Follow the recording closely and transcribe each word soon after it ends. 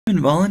Been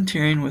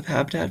volunteering with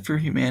Habitat for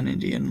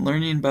Humanity and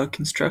learning about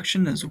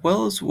construction as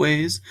well as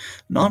ways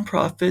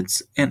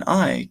nonprofits and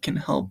I can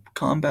help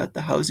combat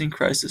the housing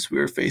crisis we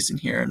are facing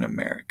here in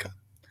America.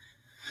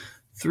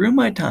 Through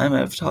my time, I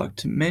have talked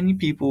to many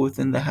people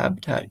within the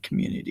Habitat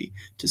community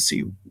to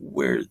see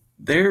where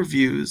their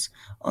views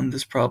on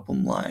this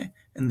problem lie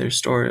and their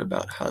story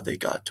about how they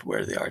got to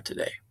where they are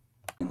today.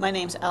 My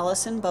name's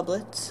Allison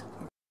Bublitz.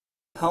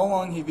 How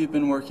long have you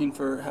been working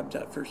for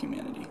Habitat for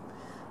Humanity?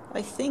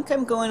 I think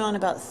I'm going on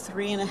about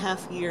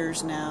 3.5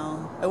 years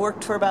now. I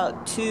worked for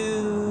about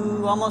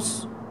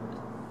almost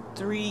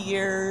 3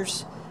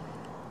 years,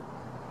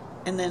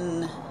 and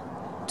then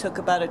took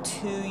about a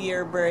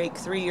 2-year break,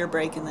 3-year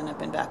break, and then I've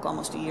been back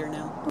almost a year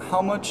now.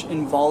 How much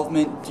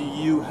involvement do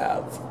you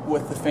have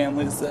with the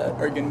families that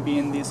are going to be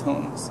in these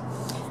homes?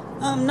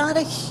 Not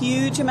a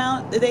huge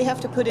amount. They have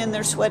to put in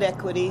their sweat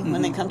equity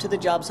when they come to the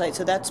job site,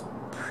 so that's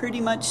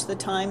pretty much the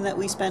time that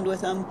we spend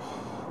with them.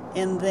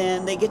 And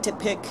then they get to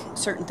pick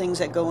certain things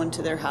that go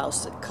into their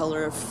house, the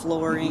color of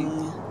flooring,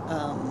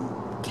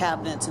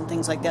 cabinets, and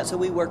things like that. So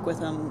we work with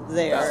them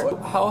there.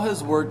 How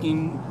has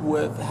working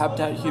with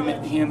Habitat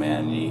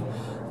Humanity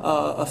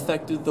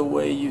affected the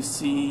way you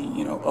see,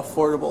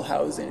 affordable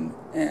housing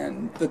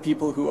and the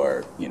people who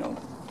are,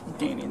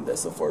 gaining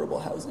this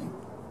affordable housing?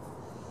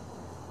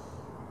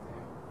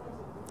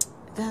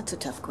 That's a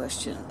tough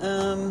question.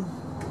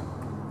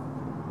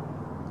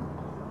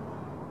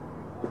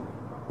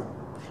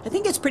 I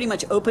think it's pretty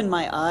much opened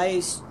my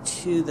eyes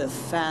to the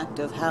fact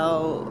of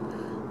how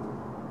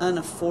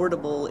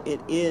unaffordable it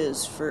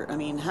is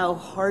how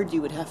hard you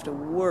would have to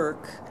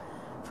work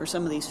for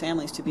some of these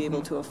families to be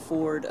able to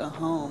afford a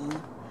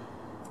home.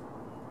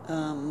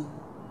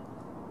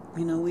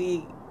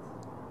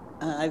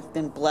 I've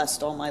been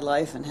blessed all my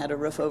life and had a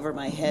roof over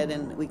my head,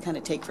 and we kind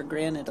of take for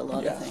granted a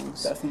lot of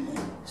things.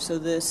 Definitely. So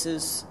this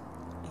is,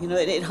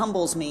 it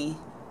humbles me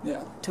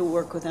to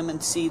work with them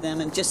and see them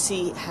and just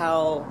see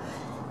how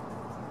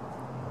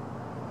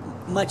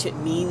much it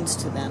means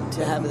to them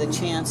to have the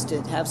chance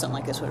to have something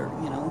like this where,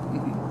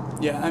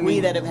 we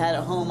that have had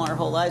a home our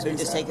whole lives, we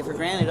just take it for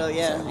granted. Oh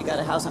yeah, I got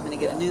a house, I'm going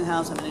to get a new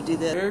house, I'm going to do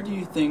this. Where do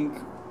you think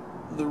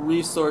the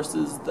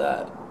resources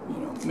that,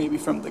 maybe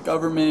from the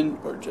government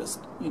or just,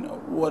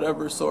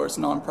 whatever source,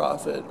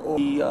 nonprofit, or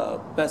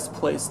the best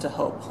place to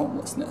help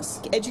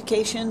homelessness?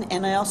 Education,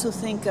 and I also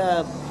think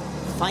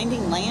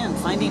finding land,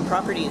 finding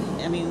property.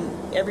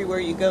 Everywhere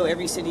you go,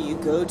 every city you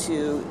go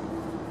to,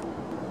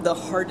 the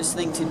hardest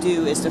thing to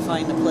do is to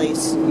find a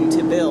place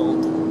to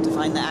build, to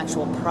find the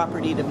actual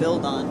property to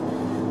build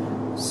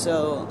on.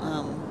 So,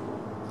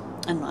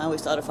 I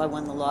always thought if I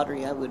won the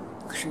lottery, I would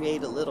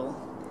create a little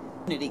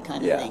community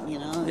kind of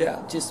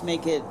thing, just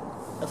make it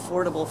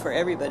affordable for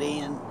everybody.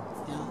 And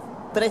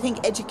but I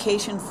think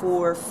education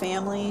for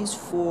families,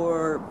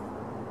 for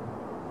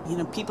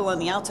people on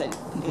the outside,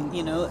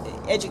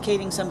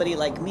 educating somebody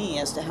like me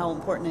as to how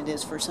important it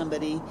is for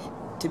somebody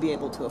to be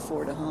able to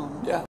afford a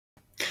home. Yeah.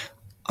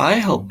 I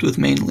helped with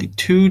mainly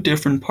 2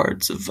 different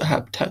parts of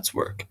Habitat's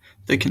work,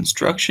 the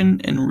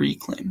construction and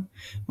reclaim.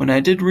 When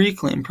I did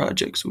reclaim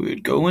projects, we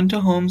would go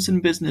into homes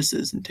and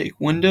businesses and take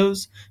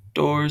windows,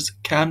 doors,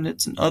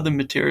 cabinets, and other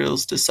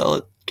materials to sell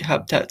at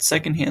Habitat's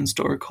secondhand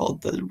store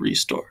called The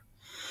Restore.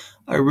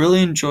 I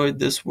really enjoyed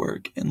this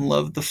work and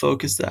loved the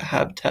focus that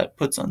Habitat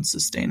puts on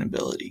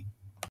sustainability.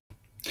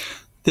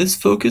 This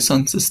focus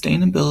on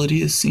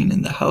sustainability is seen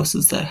in the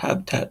houses that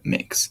Habitat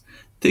makes.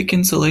 Thick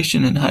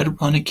insulation and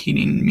hydroponic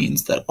heating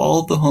means that all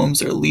of the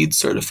homes are LEED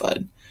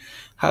certified.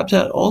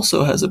 Habitat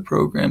also has a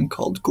program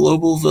called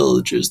Global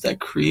Villages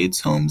that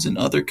creates homes in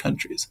other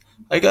countries.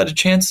 I got a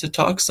chance to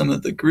talk to some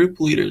of the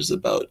group leaders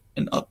about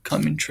an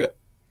upcoming trip.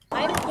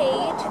 I'm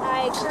Paige.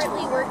 I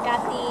currently work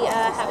at the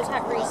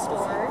Habitat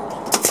Restore,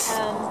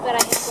 but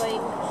I am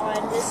going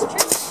on this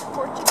trip to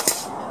Portugal.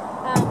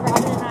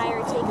 Robin and I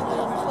are taking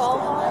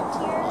 12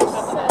 volunteers,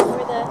 so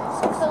we're the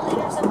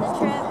co-leaders of the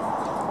trip.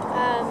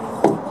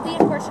 We'll be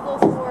in Portugal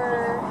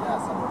for, I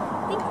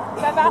think,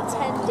 about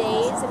 10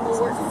 days, and we'll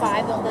work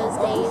 5 of those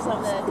days on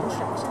the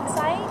construction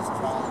site.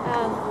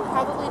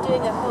 Probably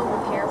doing a home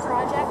repair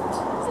project.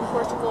 Because in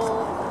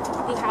Portugal,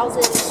 the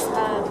houses,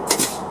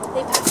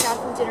 they pass down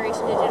from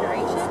generation to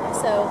generation.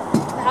 So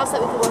the house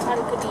that we could work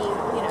on could be,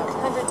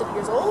 hundreds of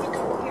years old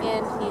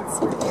and needs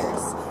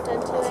repairs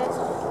done to it.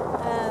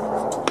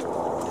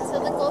 So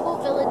the Global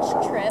Village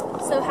trip.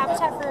 So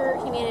Habitat for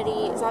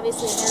Humanity is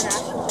obviously an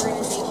international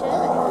organization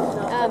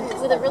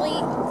with a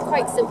really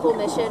quite simple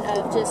mission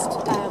of just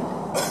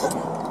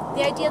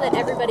the idea that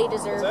everybody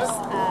deserves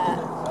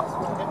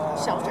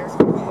shelter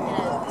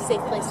and a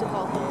safe place to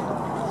call home.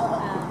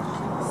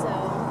 So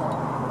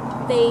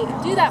they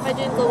do that by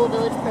doing Global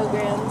Village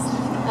programs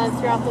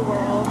throughout the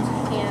world,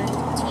 and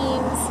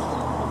teams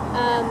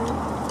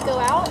go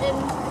out and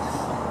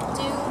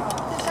do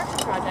construction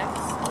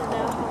projects. I don't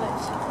know how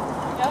much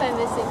I'm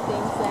missing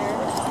things there.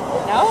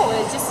 No,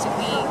 it's just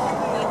we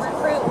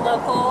recruit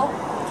local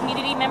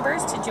community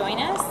members to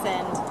join us,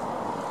 and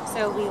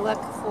so we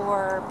look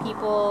for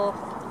people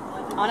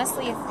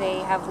honestly, if they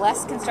have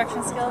less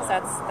construction skills,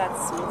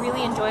 that's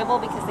really enjoyable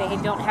because they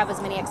don't have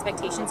as many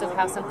expectations of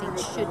how something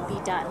should be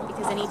done.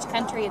 Because in each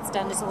country, it's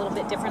done just a little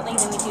bit differently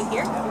than we do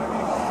here.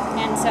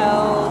 And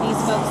so these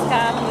folks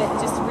come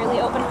with just really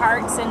open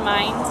hearts and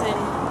minds and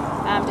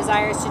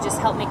desires to just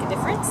help make a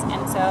difference.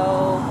 And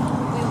so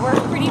we work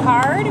pretty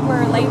hard.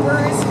 We're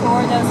laborers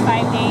for those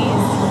 5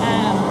 days.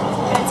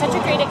 But it's such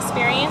a great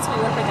experience. We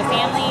work with the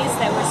families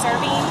that we're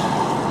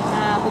serving.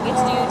 We get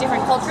to do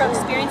different cultural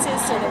experiences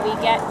so that we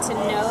get to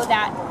know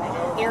that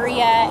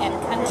area and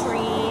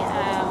country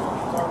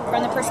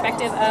from the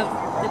perspective of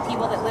the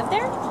people that live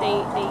there.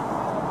 They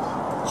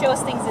show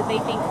us things that they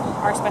think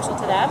are special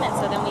to them, and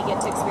so then we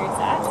get to experience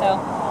that. So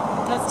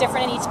it's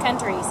different in each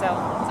country. So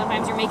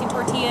sometimes you're making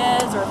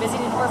tortillas or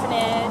visiting an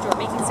orphanage or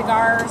making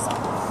cigars.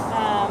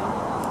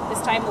 This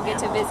time we'll get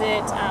to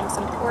visit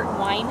some port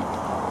wine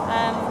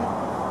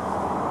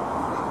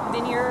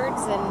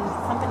vineyards and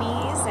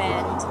companies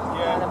and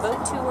the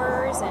boat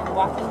tours and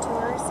walking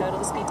tours. So it'll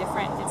just be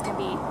different. It's going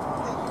to be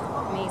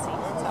amazing.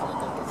 So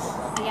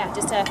yeah,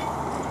 just a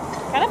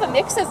kind of a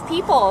mix of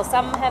people.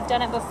 Some have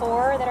done it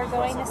before that are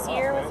going this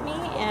year with me,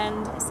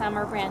 and some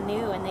are brand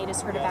new and they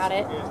just heard about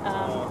it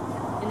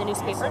in the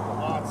newspaper.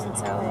 And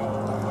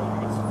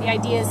so the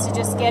idea is to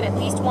just get at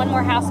least one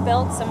more house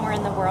built somewhere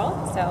in the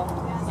world. So,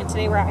 and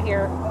today we're out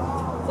here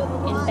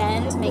in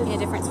Bend making a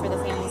difference for the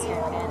families here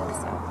in Bend.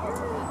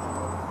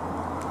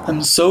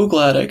 I'm so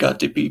glad I got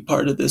to be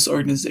part of this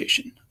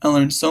organization. I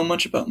learned so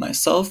much about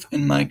myself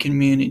and my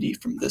community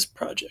from this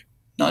project,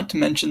 not to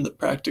mention the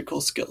practical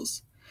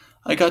skills.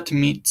 I got to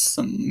meet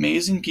some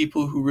amazing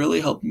people who really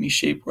helped me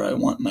shape where I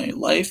want my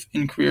life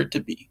and career to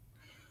be.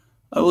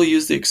 I will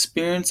use the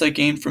experience I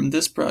gained from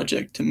this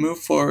project to move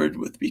forward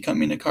with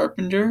becoming a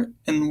carpenter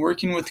and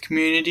working with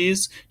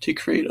communities to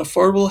create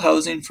affordable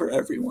housing for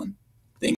everyone.